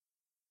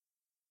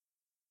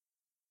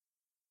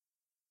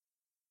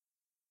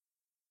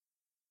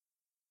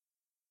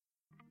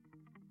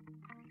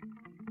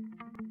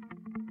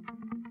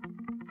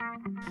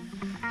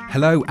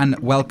Hello and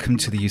welcome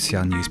to the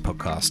UCL News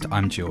Podcast.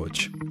 I'm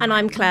George. And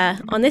I'm Claire.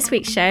 On this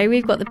week's show,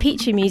 we've got the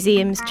Petrie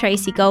Museum's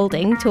Tracy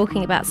Golding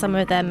talking about some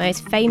of their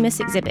most famous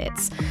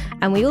exhibits.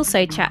 And we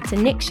also chat to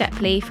Nick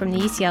Shepley from the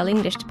UCL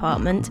English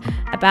Department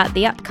about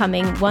the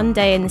upcoming One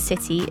Day in the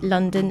City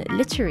London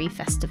Literary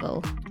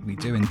Festival. We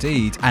do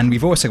indeed. And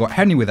we've also got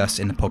Henry with us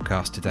in the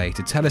podcast today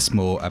to tell us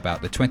more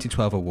about the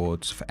 2012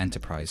 Awards for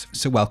Enterprise.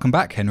 So welcome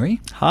back,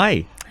 Henry.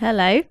 Hi.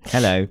 Hello.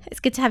 Hello. It's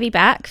good to have you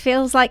back.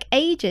 Feels like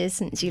ages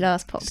since you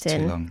last popped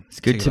in. Too long.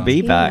 It's good to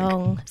be back.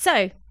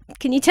 So,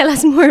 can you tell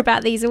us more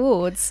about these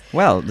awards?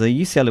 Well,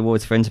 the UCL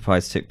Awards for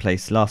Enterprise took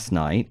place last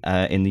night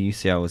in the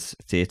UCL's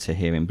theatre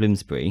here in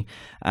Bloomsbury,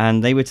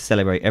 and they were to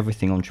celebrate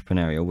everything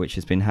entrepreneurial which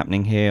has been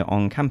happening here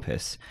on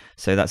campus.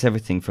 So that's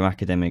everything from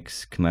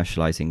academics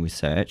commercialising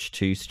research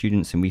to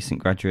students and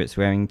recent graduates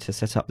raring to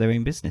set up their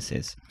own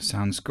businesses.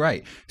 Sounds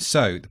great.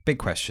 So, the big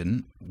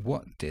question,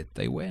 what did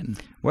they win?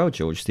 Well,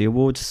 George, the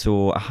awards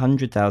saw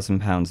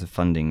 £100,000 of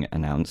funding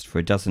announced for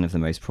a dozen of the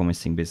most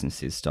promising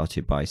businesses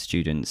started by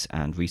students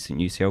and recent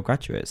UCL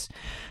graduates.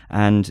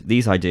 And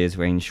these ideas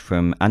range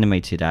from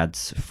animated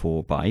ads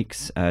for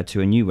bikes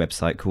to a new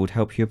website called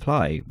Help You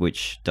Apply,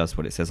 which does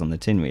what it says on the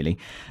tin, really.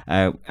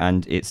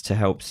 And it's to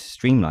help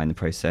streamline the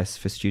process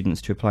for students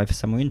to apply for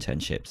summer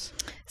internships.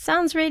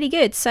 Sounds really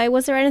good. So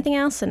was there anything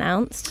else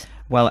announced?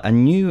 Well, a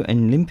new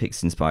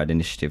Olympics-inspired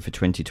initiative for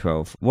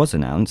 2012 was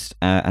announced,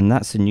 and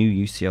that's a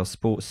new UCL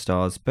Sports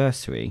Stars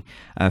bursary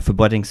for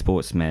budding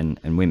sportsmen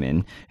and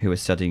women who are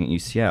studying at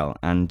UCL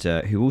and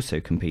who also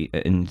compete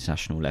at an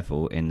international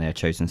level in their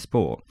chosen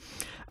sport.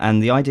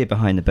 And the idea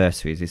behind the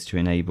bursaries is to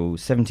enable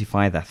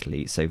 75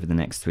 athletes over the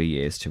next 3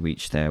 years to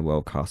reach their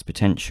world-class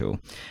potential,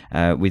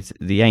 with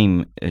the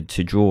aim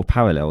to draw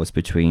parallels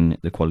between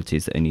the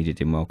qualities that are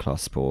needed in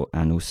world-class sport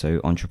and also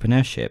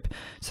entrepreneurship.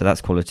 So that's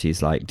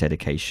qualities like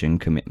dedication,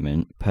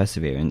 commitment,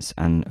 perseverance,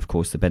 and of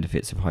course the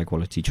benefits of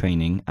high-quality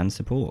training and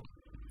support.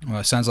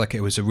 Well, it sounds like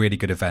it was a really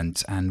good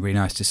event and really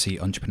nice to see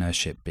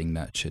entrepreneurship being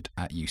nurtured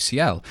at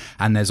UCL.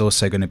 And there's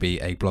also going to be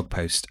a blog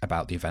post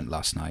about the event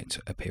last night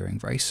appearing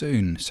very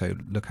soon, so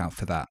look out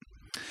for that.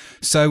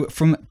 So,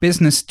 from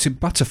business to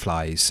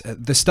butterflies,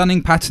 the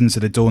stunning patterns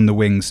that adorn the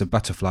wings of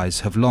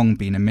butterflies have long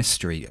been a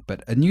mystery,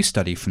 but a new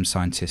study from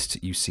scientists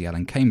at UCL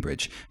and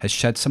Cambridge has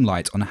shed some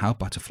light on how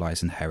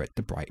butterflies inherit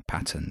the bright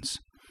patterns.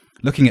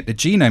 Looking at the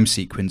genome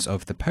sequence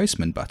of the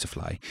postman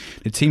butterfly,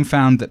 the team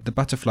found that the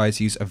butterflies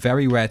use a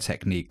very rare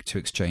technique to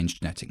exchange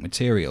genetic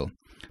material.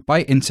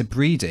 By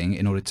interbreeding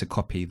in order to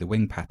copy the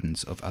wing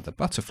patterns of other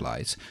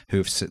butterflies who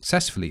have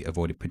successfully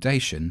avoided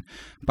predation,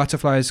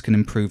 butterflies can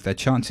improve their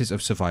chances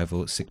of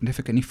survival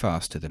significantly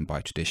faster than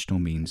by traditional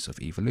means of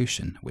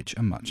evolution, which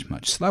are much,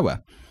 much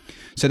slower.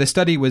 So the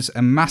study was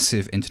a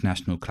massive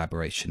international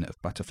collaboration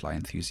of butterfly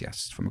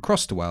enthusiasts from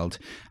across the world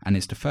and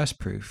is the first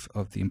proof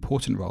of the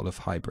important role of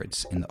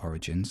hybrids in the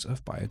origins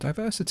of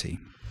biodiversity.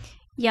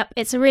 Yep,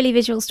 it's a really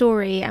visual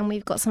story, and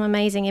we've got some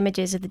amazing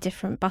images of the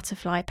different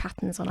butterfly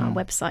patterns on our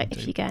website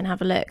if you go and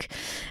have a look.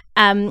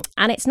 And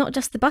it's not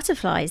just the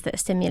butterflies that are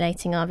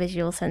stimulating our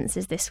visual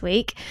senses this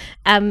week.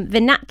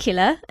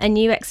 Vernacular, a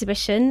new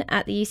exhibition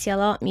at the UCL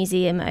Art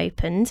Museum,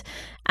 opened,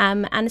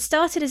 and it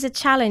started as a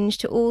challenge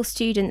to all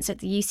students at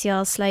the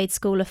UCL Slade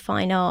School of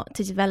Fine Art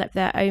to develop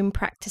their own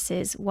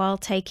practices while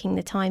taking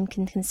the time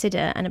to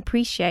consider and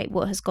appreciate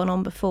what has gone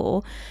on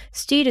before.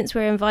 Students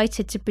were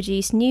invited to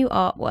produce new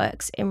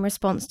artworks in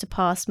response to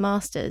past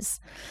masters.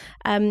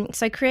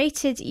 So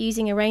created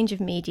using a range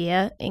of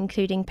media,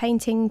 including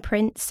painting,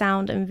 print,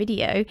 sound and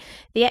video,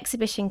 the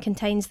exhibition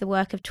contains the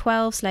work of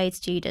 12 Slade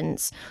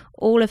students,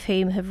 all of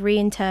whom have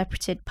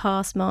reinterpreted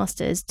past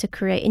masters to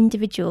create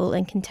individual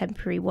and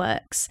contemporary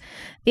works.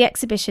 The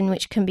exhibition,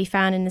 which can be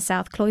found in the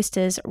South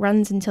Cloisters,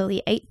 runs until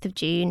the 8th of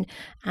June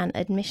and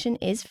admission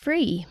is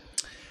free.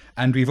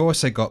 And we've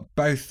also got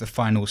both the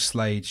final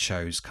Slade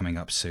shows coming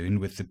up soon,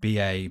 with the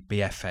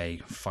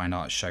BA/BFA Fine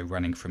Arts show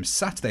running from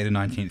Saturday the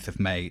 19th of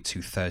May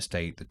to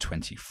Thursday the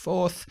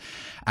 24th,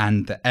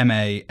 and the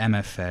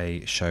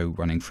MA/MFA show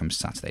running from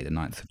Saturday the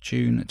 9th of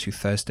June to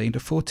Thursday the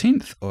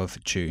 14th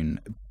of June.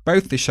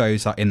 Both the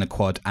shows are in the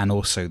Quad and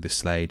also the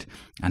Slade,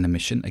 and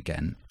admission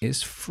again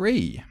is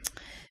free.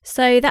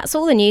 So that's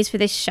all the news for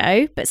this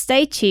show, but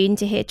stay tuned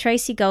to hear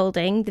Tracy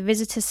Golding, the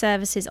Visitor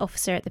Services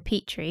Officer at the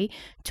Petrie,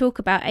 talk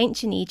about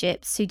ancient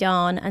Egypt,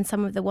 Sudan and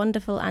some of the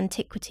wonderful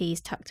antiquities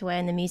tucked away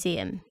in the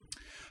museum.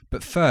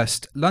 But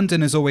first,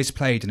 London has always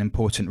played an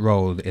important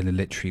role in the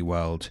literary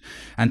world,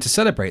 and to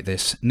celebrate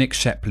this, Nick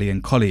Shepley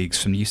and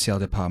colleagues from the UCL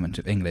Department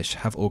of English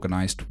have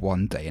organised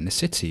One Day in the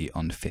City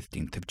on the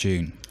 15th of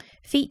June.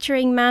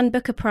 Featuring Man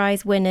Booker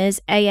Prize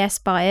winners A.S.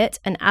 Byatt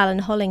and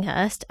Alan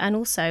Hollinghurst, and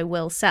also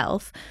Will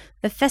Self,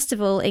 the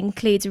festival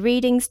includes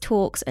readings,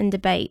 talks and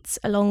debates,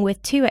 along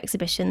with 2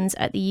 exhibitions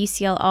at the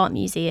UCL Art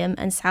Museum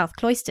and South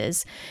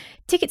Cloisters.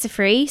 Tickets are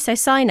free, so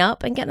sign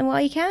up and get them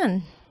while you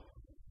can.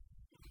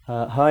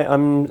 Hi,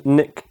 I'm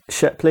Nick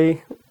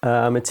Shepley.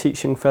 I'm a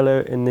teaching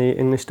fellow in the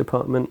English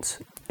department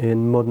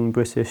in modern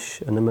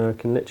British and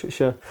American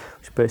literature,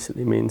 which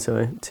basically means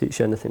I teach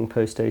anything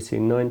post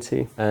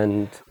 1890.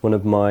 And one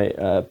of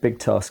my big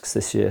tasks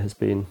this year has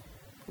been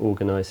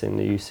organising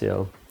the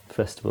UCL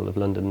Festival of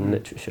London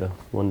Literature,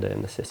 one day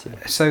in the city.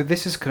 So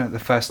this is kind of the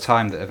first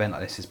time that an event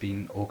like this has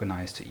been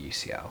organised at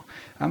UCL.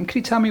 Could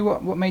you tell me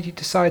what made you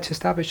decide to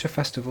establish a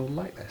festival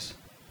like this?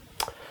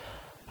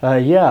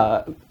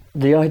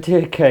 The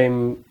idea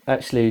came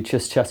actually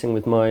just chatting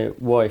with my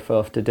wife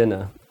after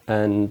dinner,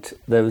 and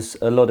there was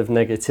a lot of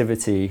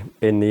negativity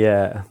in the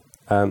air.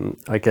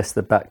 I guess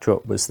the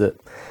backdrop was that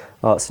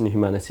arts and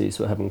humanities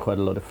were having quite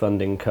a lot of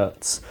funding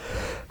cuts.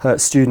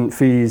 Student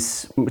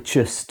fees were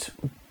just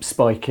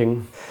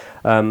spiking.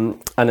 And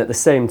at the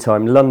same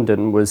time,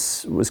 London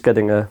was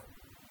getting a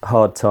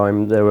hard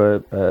time. There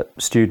were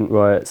student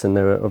riots, and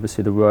there were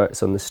obviously the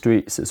riots on the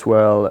streets as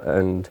well.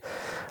 And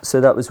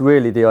so that was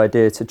really the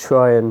idea, to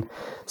try and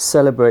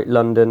celebrate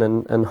London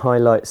and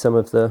highlight some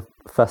of the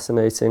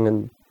fascinating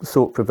and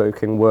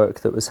thought-provoking work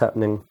that was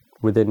happening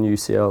within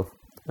UCL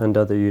and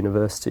other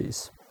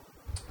universities.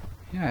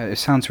 Yeah, it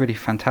sounds really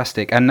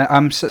fantastic. And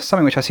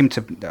something which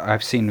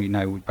I've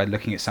seen, by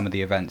looking at some of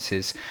the events,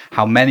 is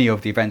how many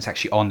of the events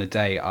actually on the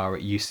day are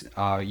at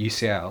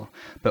UCL,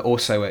 but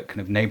also at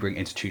kind of neighbouring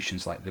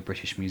institutions like the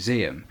British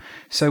Museum.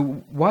 So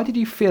why did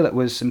you feel it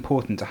was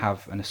important to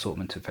have an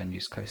assortment of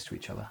venues close to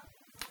each other?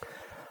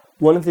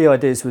 One of the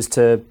ideas was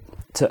to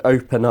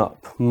open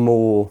up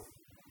more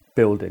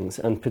buildings,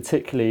 and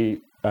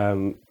particularly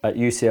at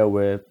UCL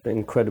we're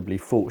incredibly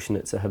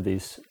fortunate to have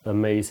these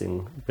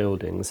amazing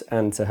buildings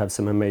and to have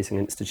some amazing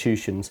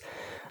institutions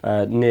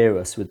near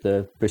us, with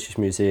the British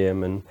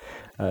Museum and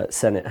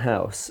Senate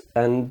House.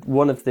 And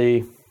one of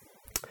the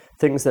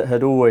things that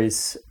had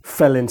always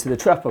fell into the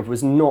trap of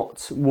was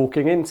not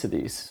walking into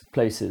these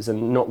places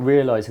and not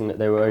realising that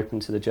they were open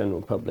to the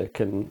general public,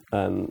 and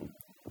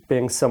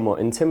being somewhat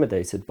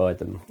intimidated by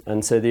them.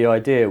 And so the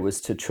idea was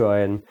to try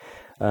and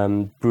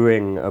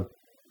bring a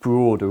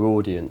broader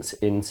audience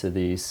into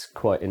these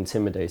quite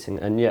intimidating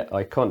and yet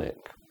iconic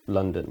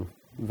London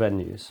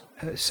venues.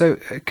 So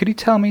could you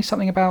tell me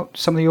something about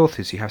some of the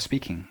authors you have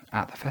speaking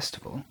at the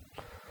festival?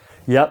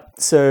 Yep,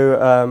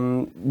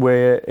 so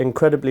we're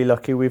incredibly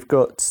lucky. We've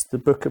got the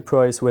Booker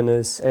Prize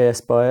winners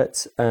A.S.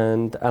 Byatt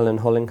and Alan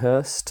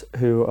Hollinghurst,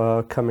 who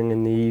are coming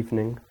in the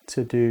evening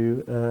to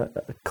do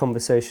a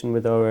conversation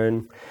with our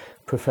own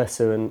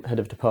professor and head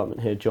of department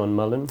here, John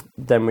Mullen.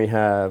 Then we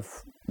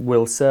have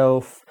Will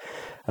Self,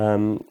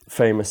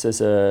 famous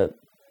as a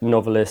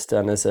novelist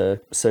and as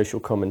a social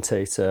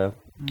commentator.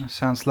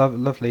 Sounds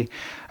lovely.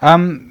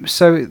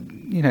 So,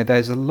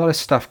 there's a lot of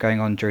stuff going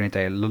on during the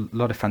day, a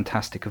lot of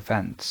fantastic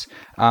events.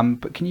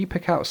 But can you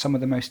pick out some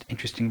of the most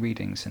interesting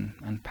readings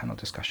and panel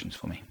discussions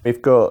for me?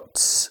 We've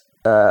got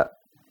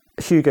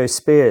Hugo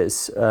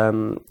Spears,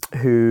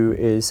 who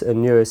is a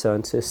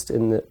neuroscientist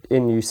in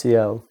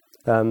UCL,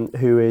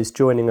 who is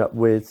joining up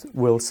with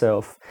Will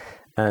Self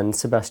and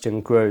Sebastian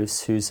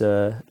Gross, who's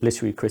a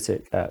literary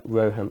critic at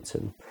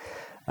Roehampton.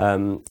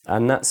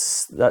 And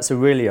that's a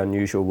really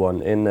unusual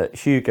one, in that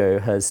Hugo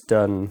has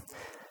done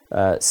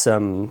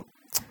some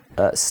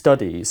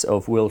studies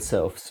of Will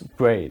Self's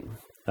brain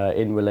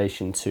in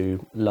relation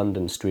to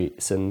London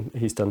streets, and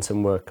he's done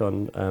some work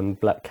on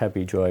black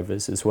cabbie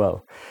drivers as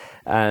well.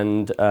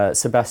 And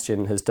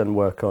Sebastian has done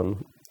work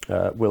on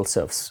Will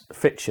Self's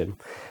fiction,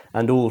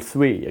 and all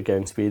three are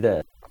going to be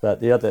there. But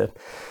the other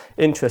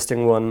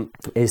interesting one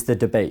is the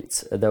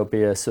debate. There'll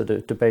be a sort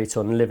of debate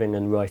on living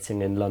and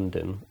writing in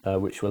London,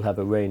 which will have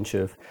a range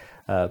of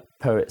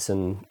poets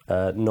and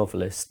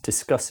novelists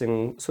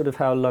discussing sort of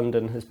how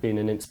London has been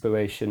an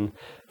inspiration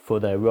for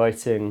their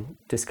writing,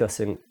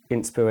 discussing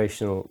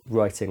inspirational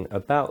writing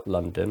about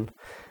London,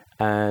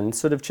 and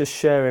sort of just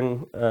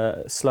sharing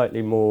a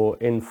slightly more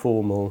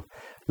informal,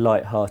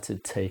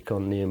 light-hearted take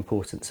on the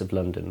importance of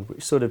London,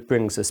 which sort of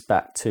brings us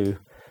back to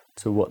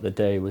what the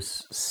day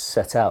was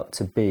set out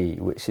to be,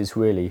 which is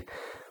really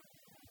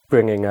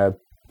bringing a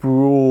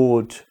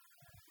broad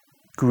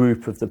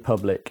group of the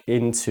public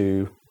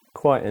into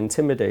quite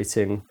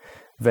intimidating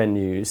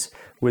venues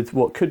with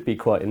what could be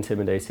quite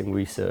intimidating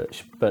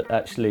research, but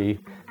actually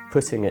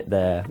putting it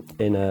there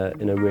in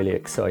a really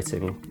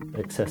exciting,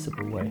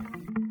 accessible way.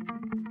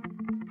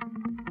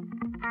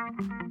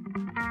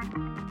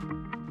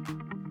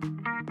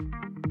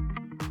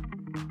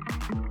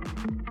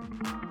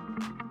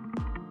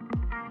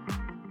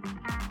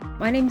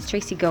 My name is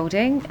Tracy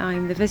Golding.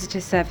 I'm the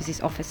Visitor Services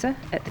Officer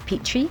at the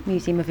Petrie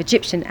Museum of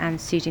Egyptian and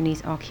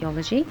Sudanese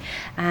Archaeology,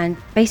 and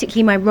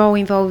basically my role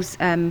involves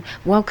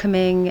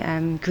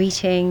welcoming,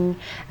 greeting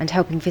and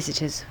helping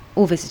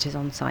all visitors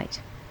on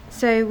site.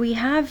 So we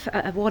have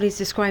what is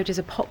described as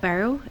a pot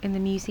burial in the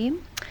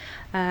museum.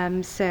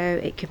 So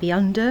it could be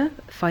under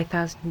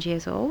 5,000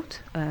 years old,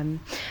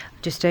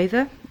 just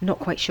over, not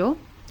quite sure.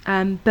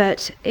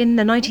 But in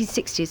the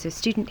 1960s, a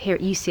student here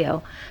at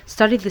UCL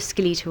studied the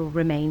skeletal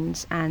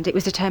remains, and it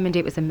was determined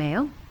it was a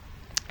male.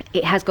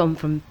 It has gone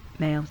from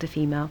male to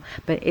female,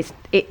 but it's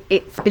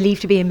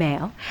believed to be a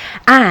male.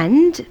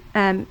 And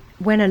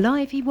when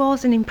alive, he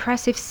was an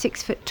impressive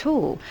 6 foot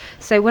tall.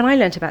 So when I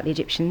learnt about the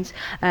Egyptians,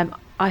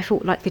 I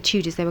thought, like the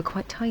Tudors, they were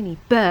quite tiny.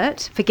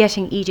 But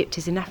forgetting Egypt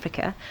is in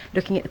Africa,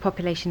 looking at the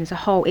population as a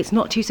whole, it's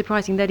not too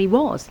surprising that he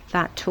was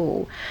that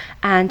tall.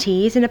 And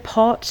he is in a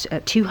pot,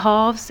 2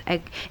 halves,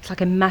 it's like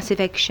a massive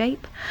egg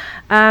shape.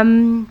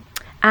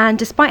 And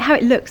despite how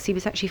it looks, he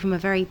was actually from a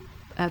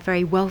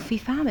very wealthy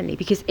family,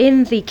 because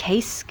in the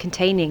case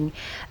containing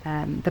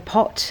the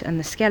pot and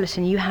the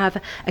skeleton, you have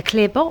a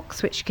clear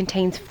box which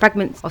contains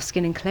fragments of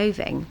skin and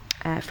clothing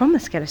from the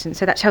skeleton.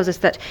 So that tells us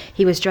that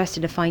he was dressed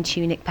in a fine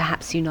tunic,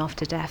 perhaps soon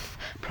after death,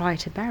 prior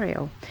to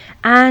burial.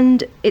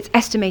 And it's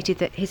estimated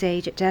that his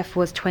age at death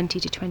was 20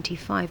 to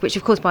 25, which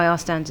of course by our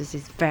standards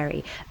is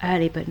very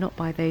early, but not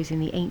by those in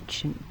the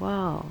ancient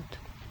world.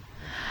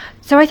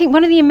 So I think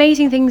one of the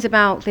amazing things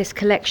about this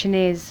collection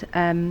is,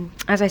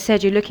 as I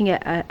said, you're looking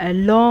at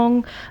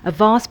a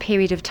vast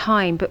period of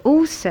time, but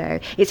also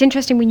it's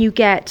interesting when you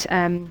get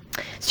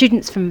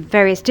students from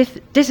various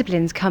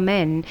disciplines come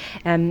in,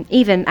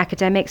 even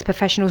academics,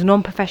 professionals,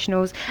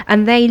 non-professionals,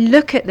 and they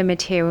look at the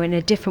material in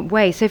a different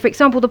way. So for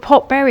example, the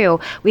pot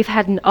burial, we've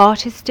had an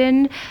artist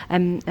in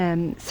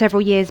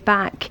several years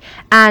back,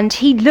 and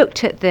he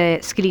looked at the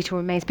skeletal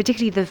remains,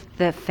 particularly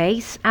the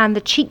face and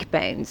the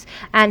cheekbones,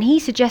 and he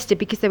suggested,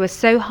 because they were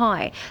so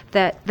high,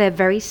 that they're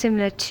very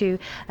similar to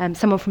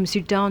someone from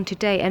Sudan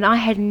today. And I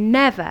had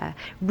never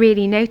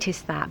really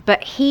noticed that,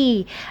 but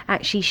he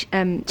actually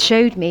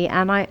showed me,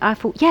 and I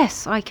thought,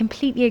 yes, I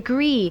completely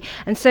agree.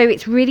 And so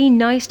it's really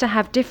nice to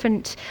have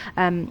different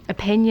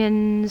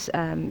opinions,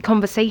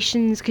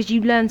 conversations, because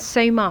you learn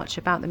so much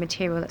about the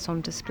material that's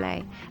on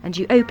display and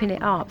you open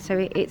it up.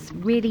 So it's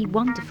really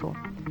wonderful.